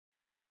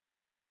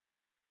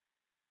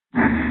The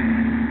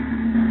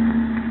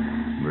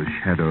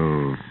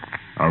Shadow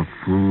of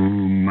Fu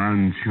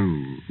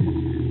Manchu.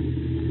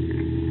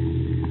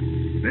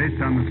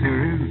 Based on the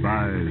series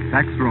by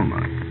Sax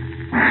Roma.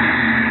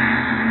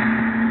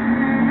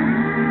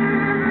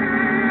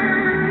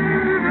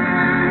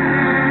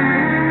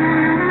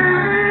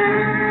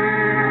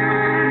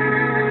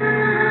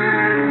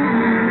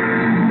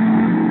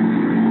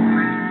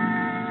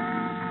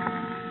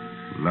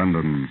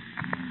 London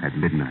at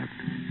midnight.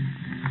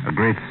 A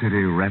great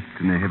city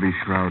wrapped in a heavy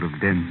shroud of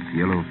dense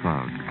yellow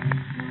fog.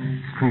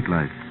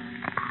 Streetlights,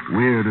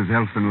 weird as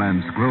elfin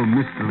lamps, glow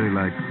mistily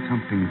like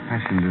something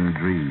fashioned in a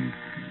dream.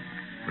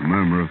 The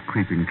murmur of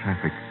creeping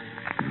traffic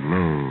is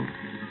low,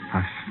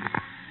 hushed,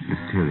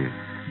 mysterious.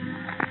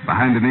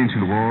 Behind an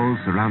ancient wall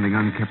surrounding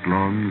unkept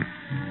lawns,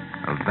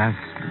 a vast,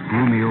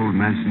 gloomy old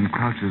mansion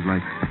crouches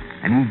like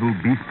an evil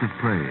beast of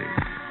prey.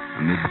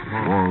 Amid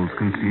walls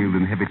concealed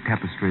in heavy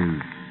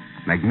tapestries,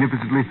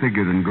 magnificently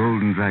figured in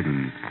golden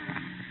dragons.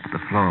 The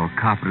floor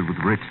carpeted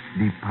with rich,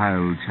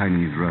 deep-piled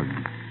Chinese rugs.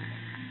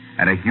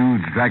 At a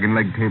huge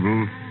dragon-leg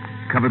table,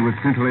 covered with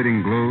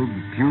scintillating globes,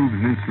 tubes,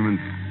 and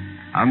instruments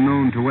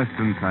unknown to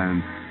Western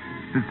science,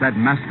 sits that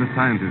master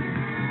scientist,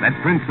 that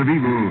prince of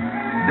evil,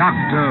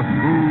 Dr.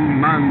 Fu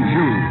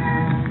Manchu.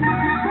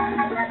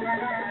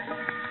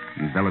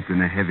 Enveloped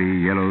in a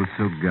heavy yellow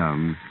silk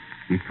gown,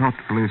 he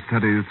thoughtfully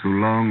studies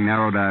through long,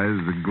 narrowed eyes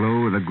the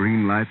glow of the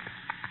green light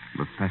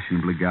of a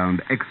fashionably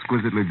gowned,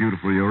 exquisitely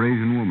beautiful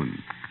Eurasian woman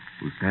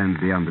who stands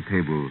beyond the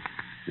table,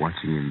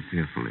 watching him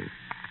fearfully.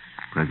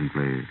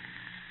 Presently,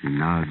 he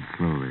nods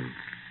slowly,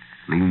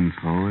 leans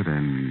forward,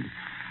 and...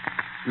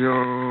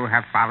 You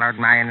have followed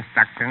my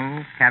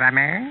instructions,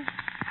 Caramel?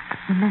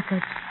 The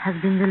message has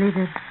been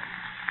delivered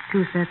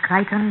to Sir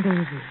Crichton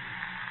Davy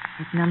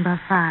at number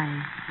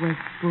 5 West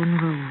Spoon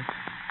Road.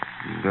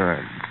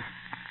 Good.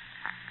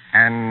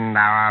 And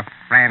our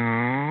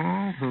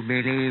friend who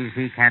believes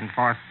he can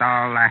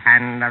forestall the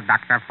hand of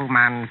Dr. Fu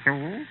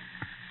Manchu,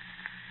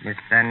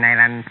 Mr.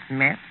 Nayland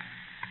Smith,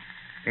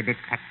 the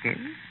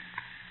detective.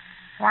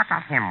 What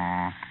of him?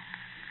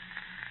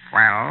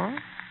 Well?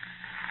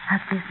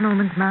 At this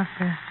moment,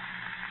 Master,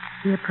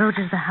 he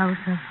approaches the house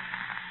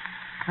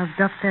of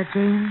Dr.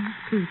 James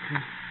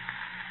Petrie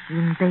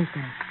in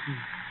Baker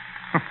Street.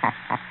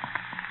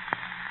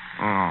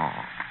 Oh,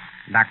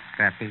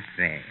 Dr.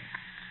 Petrie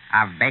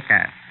of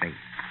Baker Street.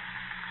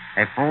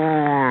 A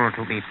fool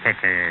to be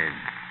pitied.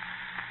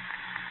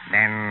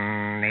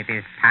 Then it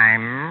is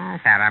time,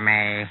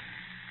 Caramel,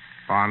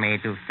 for me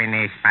to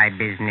finish my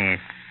business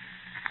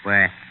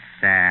with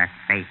Sir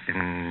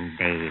Crichton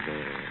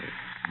Davy.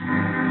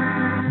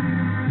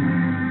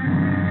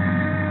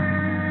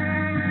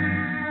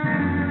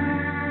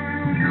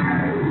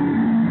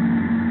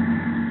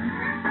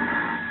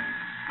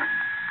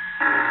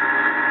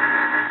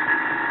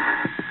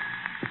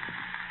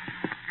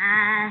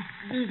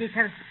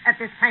 Visitors at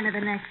this time of the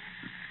night.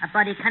 A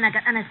body cannot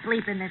get any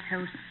sleep in this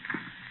house.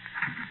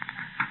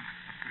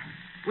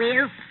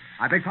 Well?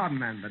 I beg pardon,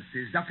 ma'am, but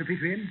is Dr.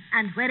 Petrie in?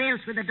 And where else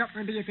would the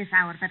doctor be at this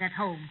hour but at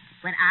home,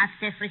 where our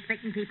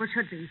self-respecting people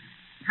should be?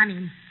 Come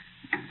in.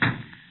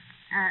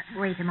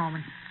 Wait a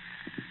moment.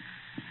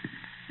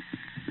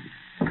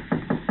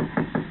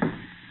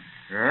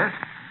 Yes,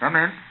 come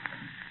in.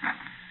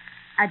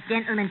 A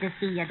gentleman to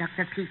see you,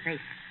 Dr. Petrie.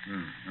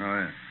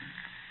 Oh,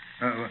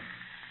 yes.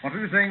 What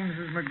were you saying,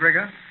 Mrs.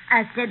 McGregor?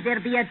 I said there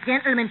be a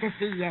gentleman to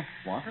see you.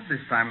 What, at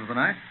this time of the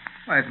night?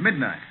 Why, it's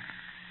midnight.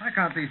 Why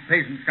can't these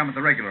patients come at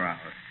the regular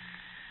hours?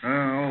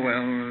 Oh,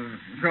 well,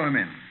 show him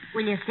in.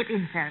 Will you step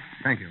in, sir?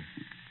 Thank you.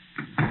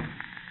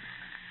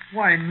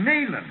 Why,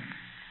 Nayland.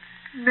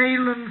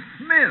 Nayland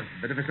Smith.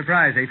 Bit of a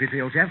surprise,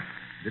 Petrie, old chap.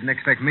 Didn't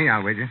expect me,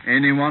 I'll wager.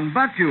 Anyone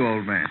but you,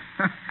 old man.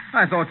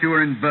 I thought you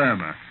were in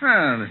Burma.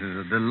 Well, this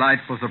is a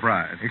delightful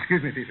surprise.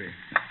 Excuse me, Petrie.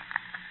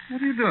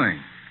 What are you doing?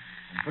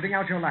 I'm putting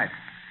out your light.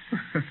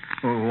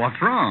 Well, what's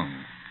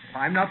wrong?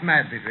 I'm not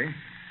mad, Petrie.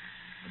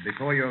 But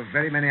before you're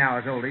very many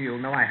hours older, you'll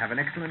know I have an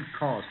excellent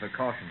cause for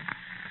caution.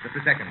 Just a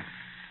second.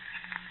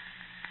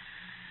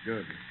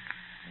 Good.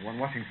 The one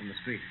watching from the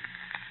street.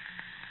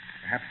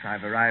 Perhaps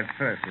I've arrived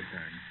first this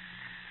time.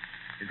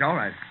 It's all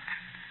right.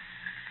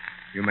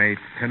 You may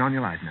turn on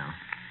your light now.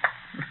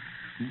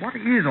 What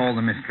is all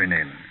the mystery,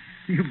 Nayland?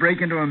 You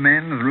break into a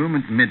man's room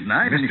at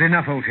midnight? Mystery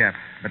enough, old chap.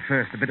 But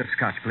first, a bit of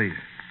scotch, please.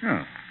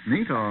 Oh,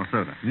 neat or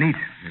soda? Neat,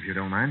 if you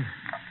don't mind.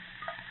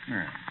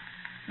 Yeah.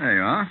 There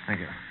you are. Thank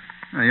you.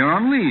 Now, you're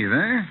on leave,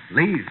 eh?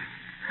 Leave?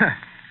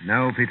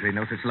 No, Petrie,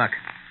 no such luck.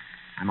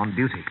 I'm on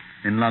duty.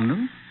 In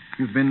London?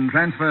 You've been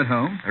transferred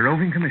home? A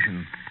roving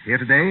commission. Here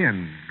today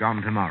and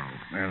gone tomorrow.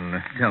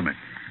 Well, tell me,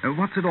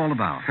 what's it all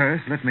about?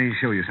 First, let me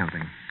show you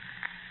something.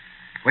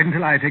 Wait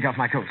until I take off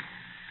my coat.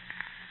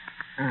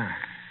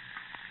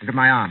 Look at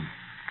my arm.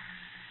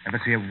 Ever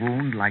see a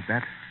wound like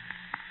that?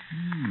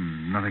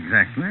 Not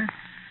exactly.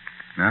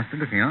 Nasty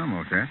looking arm,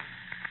 old chap.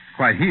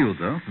 Quite healed,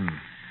 though.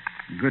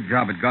 Good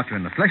job it got you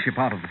in the fleshy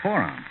part of the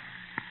forearm.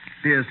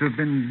 Appears to have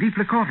been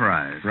deeply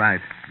cauterized.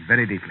 Right.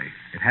 Very deeply.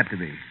 It had to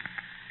be.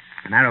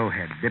 An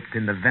arrowhead dipped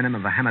in the venom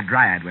of a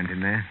hamadryad went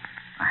in there.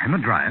 A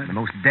hamadryad? The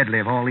most deadly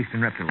of all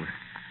eastern reptiles.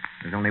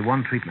 There's only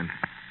one treatment.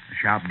 A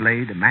sharp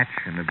blade, a match,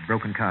 and a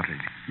broken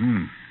cartridge.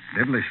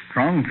 Devilish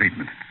strong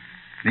treatment.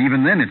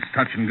 Even then, it's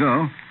touch and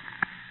go.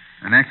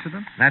 An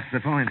accident? That's the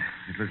point.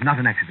 It was not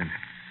an accident.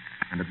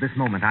 And at this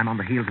moment, I'm on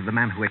the heels of the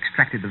man who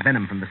extracted the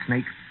venom from the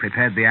snake,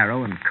 prepared the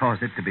arrow, and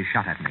caused it to be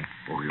shot at me.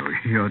 Oh,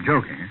 you're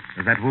joking.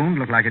 Does that wound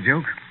look like a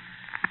joke?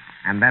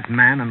 And that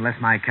man, unless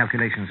my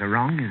calculations are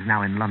wrong, is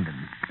now in London.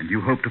 And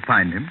you hope to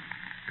find him?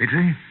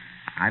 Petrie,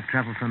 I've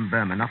traveled from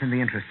Burma, not in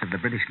the interests of the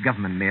British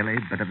government merely,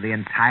 but of the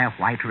entire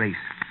white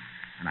race.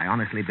 And I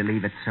honestly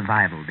believe its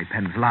survival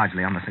depends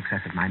largely on the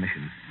success of my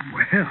mission.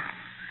 Well,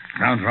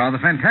 sounds rather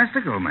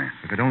fantastic, old man.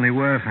 If it only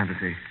were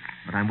fantasy.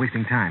 But I'm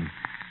wasting time.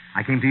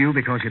 I came to you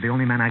because you're the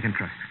only man I can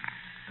trust.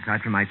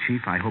 Aside from my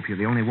chief, I hope you're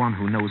the only one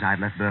who knows I've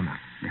left Burma.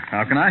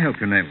 How can I help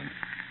you, Nayland?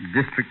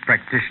 District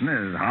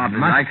practitioner is hardly I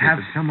must likely have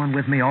to... someone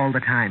with me all the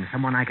time,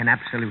 someone I can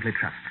absolutely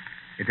trust.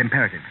 It's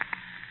imperative.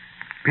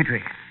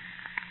 Petrie,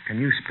 can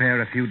you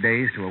spare a few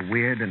days to a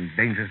weird and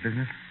dangerous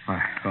business? Well,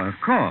 of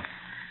course.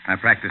 My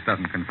practice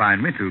doesn't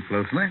confine me too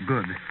closely.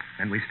 Good.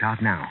 Then we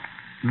start now.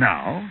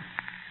 Now?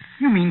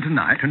 You mean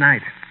tonight?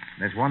 Tonight.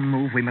 There's one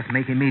move we must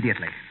make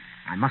immediately.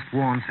 I must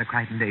warn Sir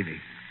Crichton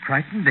Davy.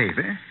 Crichton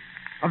Davy?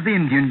 Of the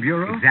Indian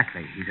Bureau?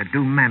 Exactly. He's a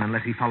doomed man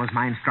unless he follows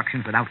my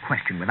instructions without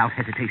question, without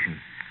hesitation.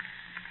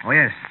 Oh,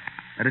 yes.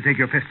 Better take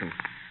your pistol.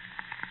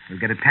 We'll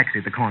get a taxi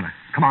at the corner.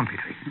 Come on,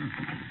 Petrie.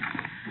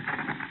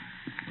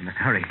 We must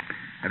hurry.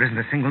 There isn't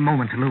a single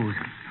moment to lose.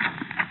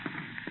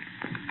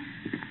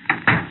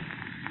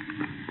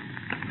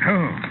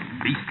 Oh,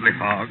 beastly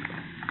fog.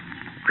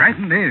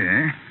 Crichton Davy,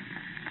 eh?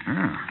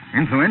 Oh,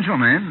 influential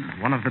man.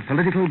 One of the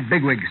political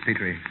bigwigs,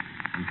 Petrie.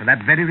 And for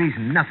that very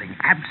reason, nothing,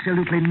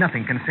 absolutely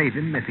nothing can save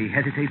him if he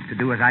hesitates to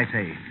do as I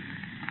say.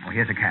 Oh,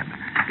 here's a cab.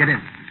 Get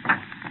in.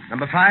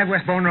 Number 5,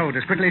 Westbourne Road,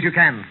 as quickly as you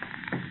can.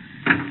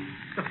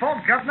 The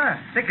fog, Governor.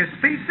 Thick as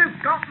pea soup.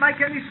 Can't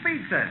make any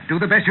speed, sir. Do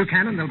the best you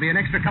can, and there'll be an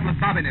extra couple of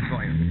bob in it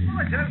for you.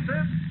 Right,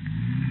 sir.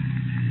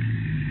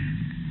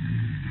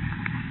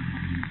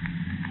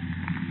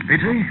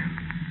 Petrie,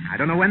 I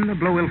don't know when the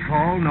blow will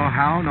fall, nor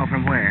how, nor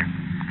from where.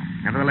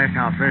 Nevertheless,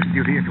 our first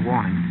duty is to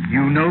warn him.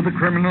 You know the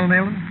criminal,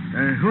 Nayland?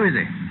 Who is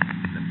he?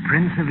 The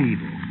Prince of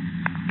Evil.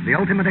 The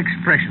ultimate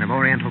expression of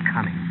Oriental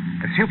cunning.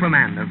 A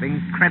Superman of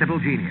incredible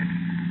genius.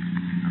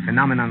 A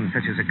phenomenon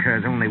such as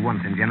occurs only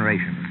once in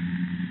generations.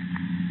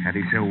 Had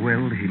he so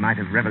willed, he might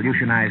have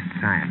revolutionized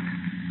science.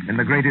 Been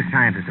the greatest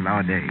scientist of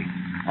our day.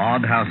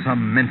 Odd how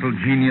some mental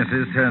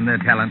geniuses turn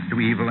their talents to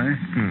evil, eh?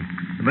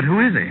 But who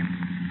is he?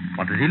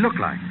 What does he look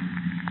like?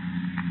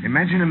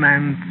 Imagine a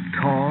man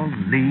tall,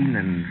 lean,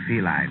 and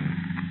feline.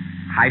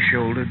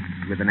 High-shouldered,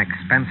 with an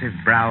expansive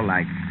brow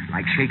like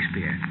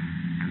Shakespeare,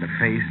 and a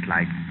face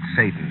like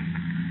Satan.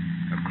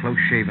 A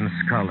close-shaven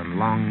skull and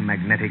long,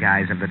 magnetic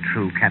eyes of the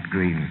true cat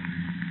green.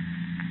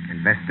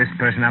 Invest this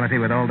personality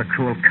with all the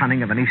cruel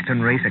cunning of an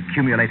Eastern race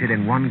accumulated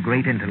in one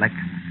great intellect,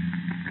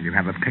 and you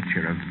have a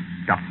picture of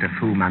Dr.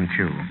 Fu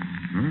Manchu.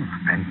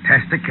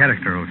 Fantastic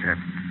character, old chap.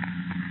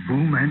 Fu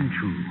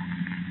Manchu.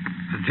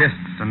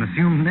 Suggests an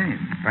assumed name.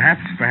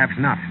 Perhaps, perhaps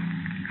not.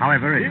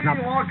 However, it's Here not...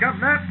 you are,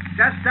 Governor.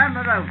 Just down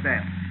the road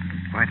there.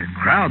 Quite a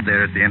crowd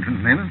there at the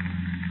entrance, Nayland.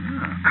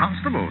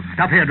 Constables.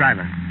 Stop here,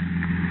 driver.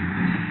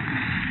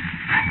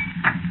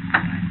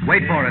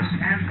 Wait for us.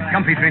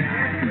 Come, Petrie.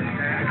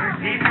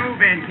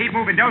 Keep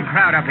moving. Don't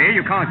crowd up here.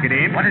 You can't get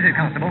in. What is it,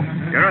 Constable?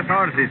 Your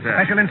authority, sir.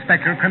 Special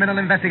Inspector, Criminal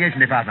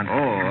Investigation Department.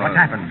 What's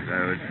happened?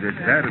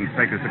 It's that,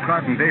 Inspector. Sir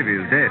Crichton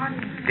Davy is dead.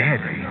 Dead,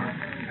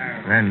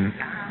 eh? Then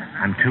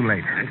I'm too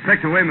late.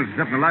 Inspector Weymouth is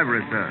up in the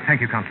library, sir. Thank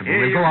you, Constable.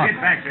 Here, We'll you go on.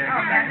 get back there.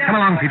 Come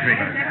along, Petrie.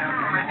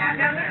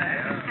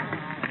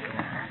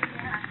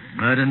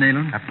 Murder,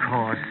 Nayland? Of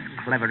course.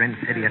 Clever,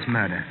 insidious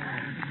murder.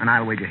 And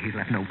I'll wager he's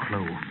left no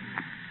clue.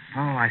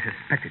 Oh, I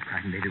suspected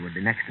Crichton Davy would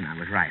be next, and I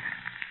was right.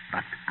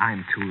 But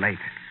I'm too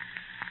late.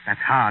 That's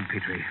hard,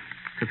 Petrie.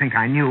 To think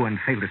I knew and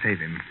failed to save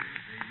him.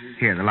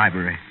 Here, the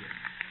library.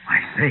 I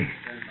say.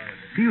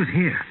 He was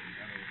here.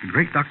 The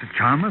great Dr.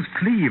 Chalmers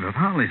Cleve of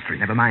Harley Street.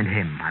 Never mind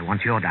him. I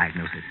want your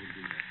diagnosis.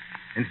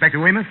 Inspector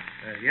Weymouth?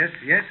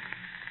 Yes.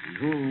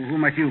 Who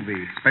might you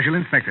be? Special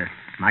Inspector.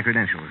 My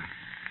credentials.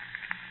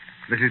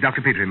 This is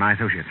Dr. Petrie, my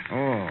associate.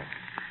 Oh,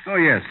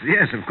 yes,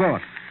 of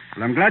course.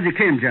 Well, I'm glad you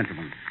came,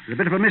 gentlemen. There's a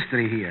bit of a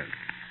mystery here.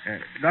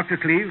 Dr.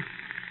 Cleve,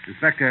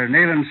 Inspector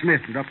Nayland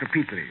Smith, and Dr.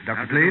 Petrie.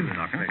 Dr. Cleve?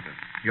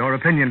 Your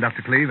opinion,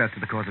 Dr. Cleve, as to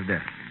the cause of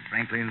death.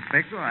 Frankly,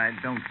 Inspector, I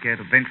don't care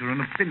to venture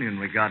an opinion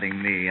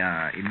regarding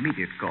the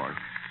immediate cause.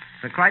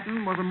 Sir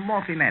Crichton was a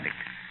morphine addict,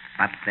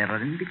 but there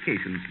are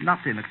indications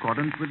not in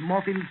accordance with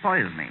morphine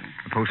poisoning.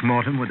 A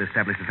post-mortem would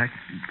establish the fact?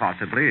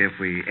 Possibly, if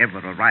we ever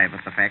arrive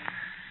at the fact.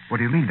 What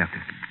do you mean,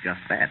 Doctor?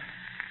 Just that.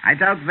 I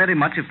doubt very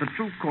much if the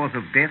true cause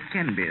of death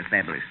can be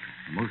established.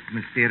 A most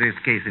mysterious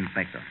case,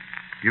 Inspector.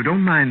 You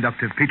don't mind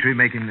Dr. Petrie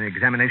making the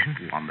examination?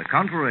 On the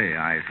contrary,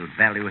 I should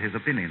value his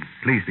opinion.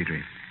 Please,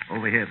 Petrie.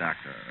 Over here,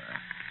 Doctor.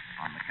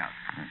 On the couch.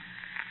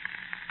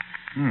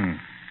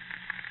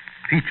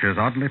 Features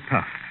oddly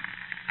puffed.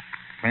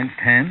 Clenched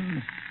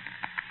hands.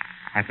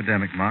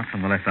 Hypodermic marks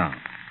on the left arm.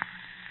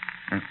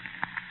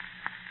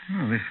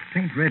 This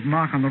faint red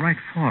mark on the right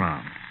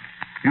forearm.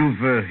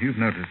 You've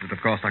noticed it, of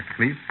course, Dr.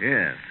 Cleve?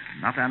 Yes,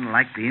 not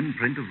unlike the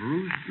imprint of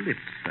rouged lips.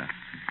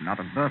 It's not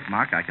a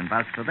birthmark, I can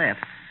vouch for that.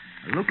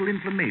 A local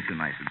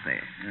inflammation, I should say.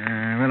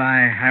 Well,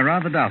 I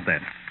rather doubt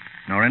that.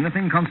 Nor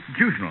anything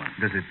constitutional.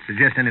 Does it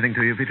suggest anything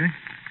to you, Petrie?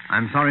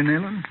 I'm sorry,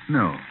 Nayland?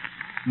 No,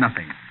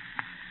 nothing.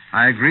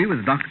 I agree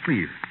with Dr.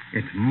 Cleve.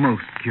 It's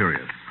most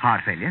curious.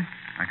 Heart failure?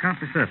 I can't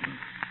be certain.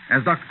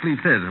 As Dr. Cleve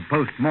says, a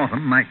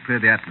post-mortem might clear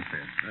the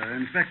atmosphere.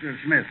 Inspector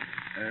Smith,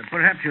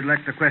 perhaps you'd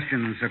like to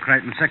question Sir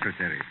Crichton's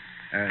secretary.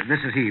 This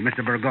is he,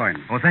 Mr.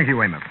 Burgoyne. Oh, thank you,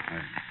 Weymouth.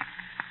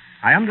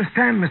 I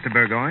understand, Mr.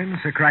 Burgoyne,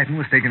 Sir Crichton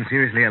was taken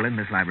seriously ill in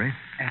this library.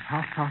 At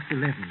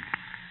 11:30.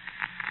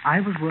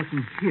 I was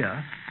working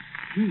here,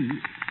 he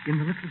in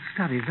the little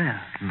study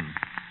there.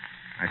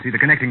 I see the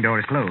connecting door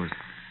is closed.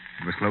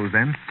 It was closed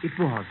then? It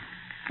was.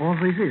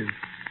 Always is.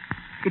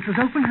 It was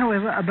open,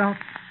 however, about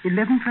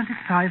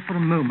 11:25 for a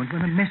moment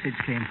when a message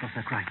came for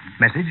Sir Crichton.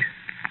 Message?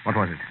 What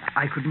was it?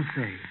 I couldn't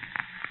say.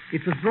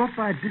 It was brought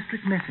by a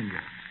district messenger.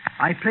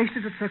 I placed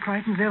it at Sir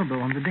Crichton's elbow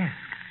on the desk.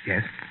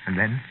 Yes, and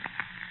then?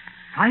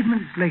 5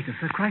 minutes later,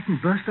 Sir Crichton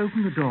burst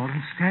open the door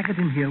and staggered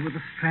in here with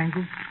a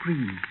strangled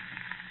scream.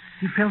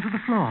 He fell to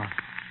the floor,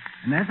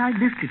 and as I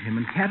lifted him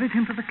and carried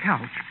him to the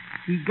couch,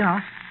 he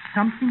gasped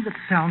something that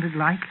sounded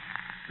like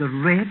the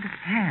red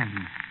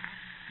hand.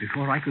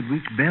 Before I could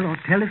reach bell or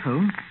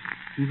telephone,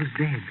 he was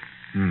dead.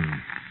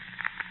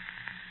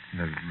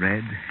 The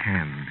red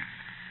hand.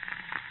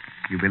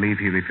 You believe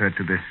he referred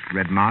to this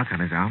red mark on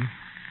his arm?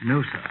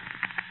 No, sir.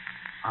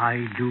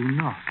 I do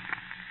not.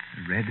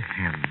 The red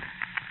hand.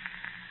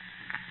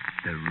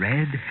 The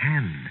red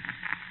hand.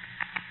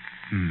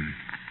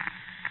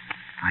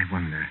 I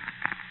wonder.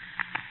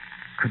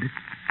 Could it...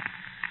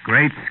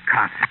 Great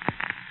Scott.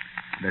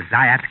 The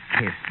Zayat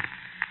kiss.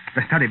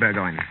 The study,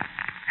 Burgoyne.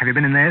 Have you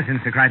been in there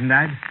since Sir Crichton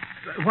died?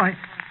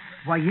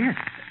 Why, yes.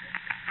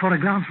 For a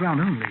glance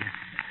round only.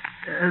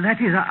 That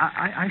is,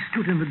 I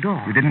stood in the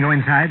door. You didn't go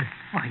inside?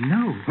 Why,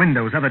 no.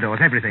 Windows, other doors,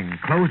 everything.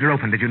 Closed or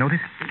open, did you notice?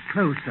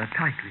 Closed, sir,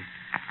 tightly.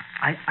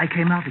 I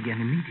came out again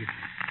immediately.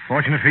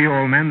 Fortunate for you,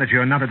 old man, that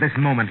you're not at this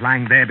moment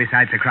lying there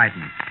beside Sir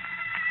Crichton.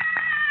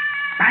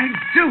 By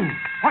Jove!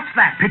 What's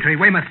that? Petrie,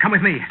 Weymouth, come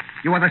with me.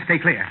 You others stay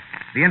clear.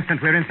 The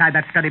instant we're inside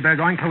that study,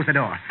 Burgoyne, close the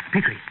door.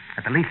 Petrie,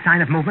 at the least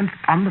sign of movement,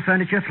 on the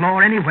furniture,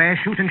 floor, anywhere,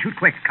 shoot and shoot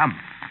quick. Come.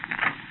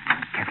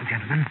 Careful,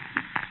 gentlemen.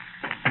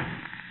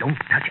 Don't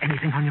touch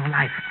anything on your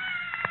life.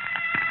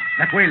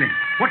 That wailing.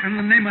 What in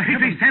the name of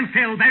Petrie, stand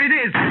still. There it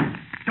is.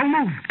 Don't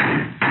move.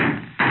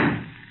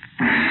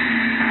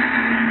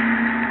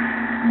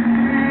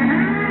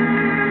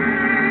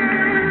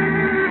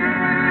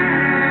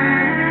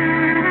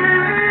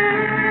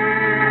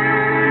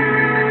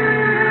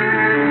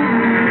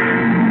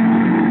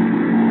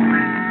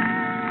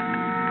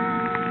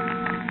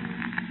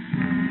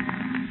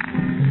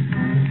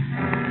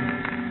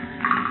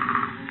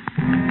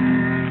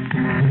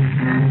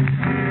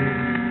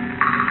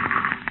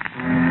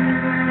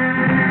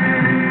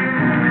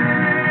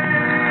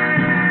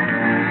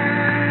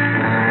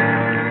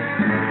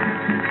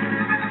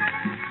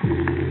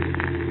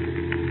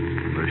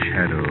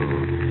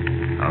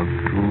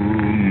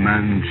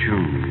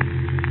 Manchu.